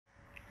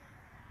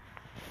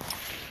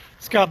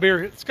Scott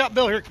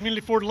Bell here at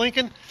Community Ford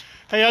Lincoln.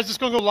 Hey, I was just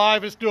going to go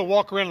live. Let's do a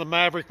walk around of the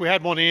Maverick. We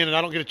had one in, and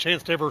I don't get a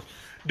chance to ever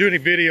do any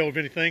video of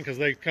anything because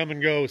they come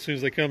and go as soon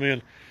as they come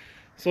in.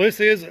 So this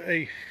is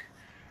a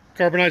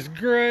carbonized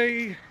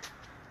gray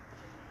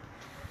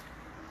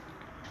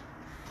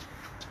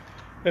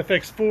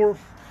FX4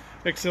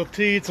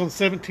 XLT. It's on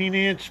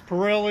 17-inch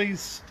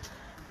Pirellis.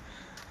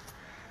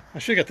 I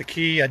should have got the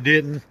key. I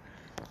didn't.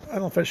 I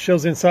don't know if that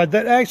shows inside.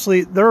 That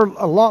actually, they're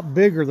a lot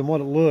bigger than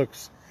what it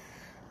looks.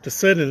 To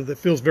sit in it, that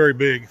feels very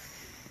big.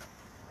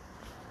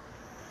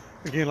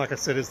 Again, like I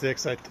said, it's the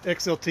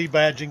XLT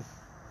badging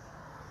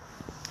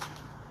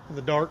and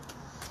the dark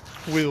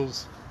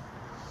wheels.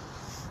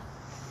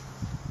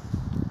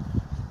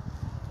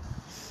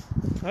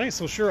 I ain't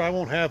so sure I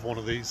won't have one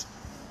of these.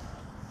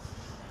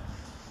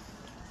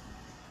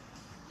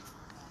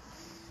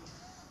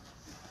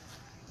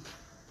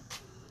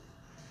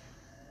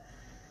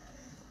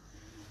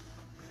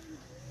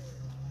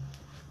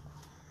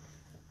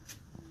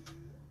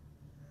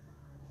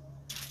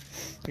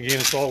 Again,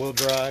 it's all-wheel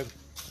drive.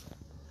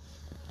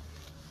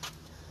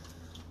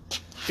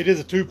 It is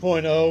a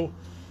 2.0.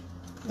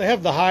 They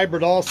have the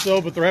hybrid also,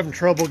 but they're having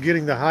trouble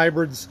getting the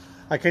hybrids.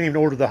 I can't even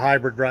order the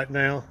hybrid right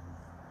now.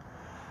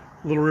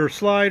 Little rear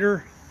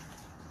slider.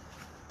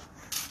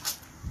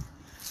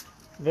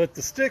 But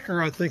the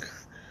sticker, I think,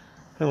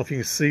 I don't know if you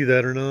can see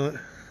that or not.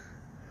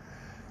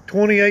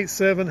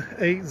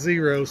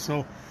 28780,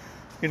 so,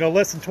 you know,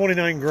 less than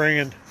 29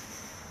 grand.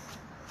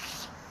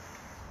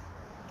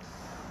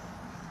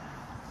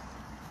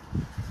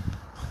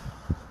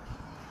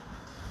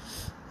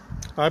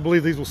 I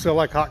believe these will sell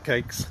like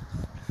hotcakes.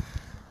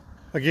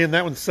 Again,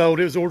 that one's sold.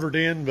 It was ordered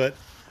in, but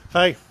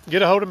hey,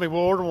 get a hold of me.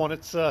 We'll order one.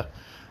 It's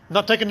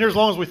not taking near as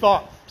long as we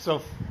thought.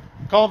 So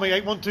call me,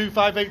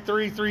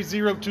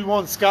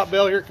 812-583-3021. Scott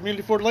Bell here at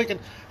Community Ford Lincoln.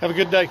 Have a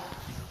good day.